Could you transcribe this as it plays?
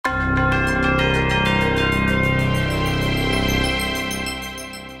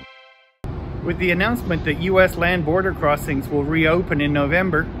With the announcement that U.S. land border crossings will reopen in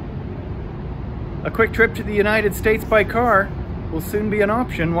November, a quick trip to the United States by car will soon be an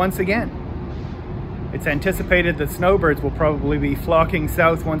option once again. It's anticipated that snowbirds will probably be flocking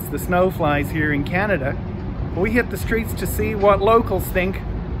south once the snow flies here in Canada. But we hit the streets to see what locals think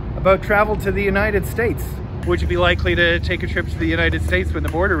about travel to the United States. Would you be likely to take a trip to the United States when the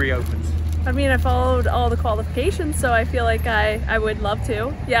border reopens? I mean, I followed all the qualifications, so I feel like I would love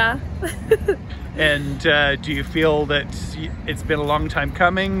to, yeah. And do you feel that it's been a long time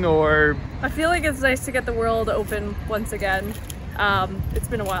coming, or? I feel like it's nice to get the world open once again. It's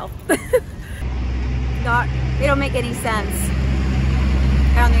been a while. They don't make any sense.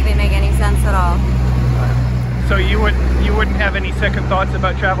 I don't think they make any sense at all. So you wouldn't have any second thoughts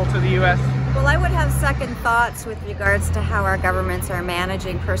about travel to the U.S.? Well, I would have second thoughts with regards to how our governments are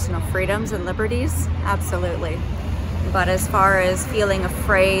managing personal freedoms and liberties, absolutely. But as far as feeling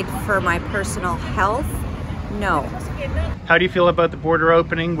afraid for my personal health, no. How do you feel about the border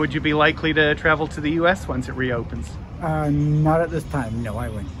opening? Would you be likely to travel to the U.S. once it reopens? Not at this time, no, I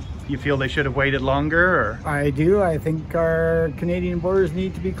wouldn't. You feel they should have waited longer, or? I do. I think our Canadian borders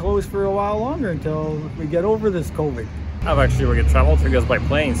need to be closed for a while longer until we get over this COVID. I've actually already traveled to US by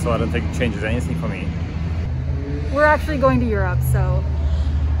plane, so I don't think it changes anything for me. We're actually going to Europe, so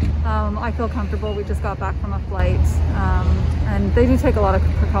I feel comfortable. We just got back from a flight, and they do take a lot of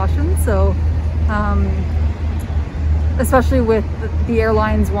precautions, so especially with the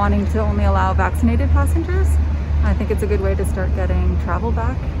airlines wanting to only allow vaccinated passengers, I think it's a good way to start getting travel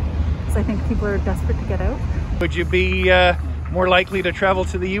back, because I think people are desperate to get out. Would you be more likely to travel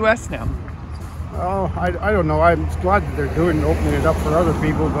to the US now? Oh, I don't know. I'm glad that they're opening it up for other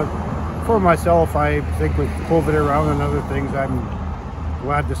people, but for myself, I think with COVID around and other things, I'm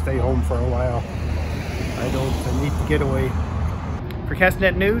glad to stay home for a while. I need to get away. For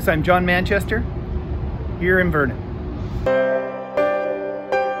Castanet News, I'm John Manchester, here in Vernon.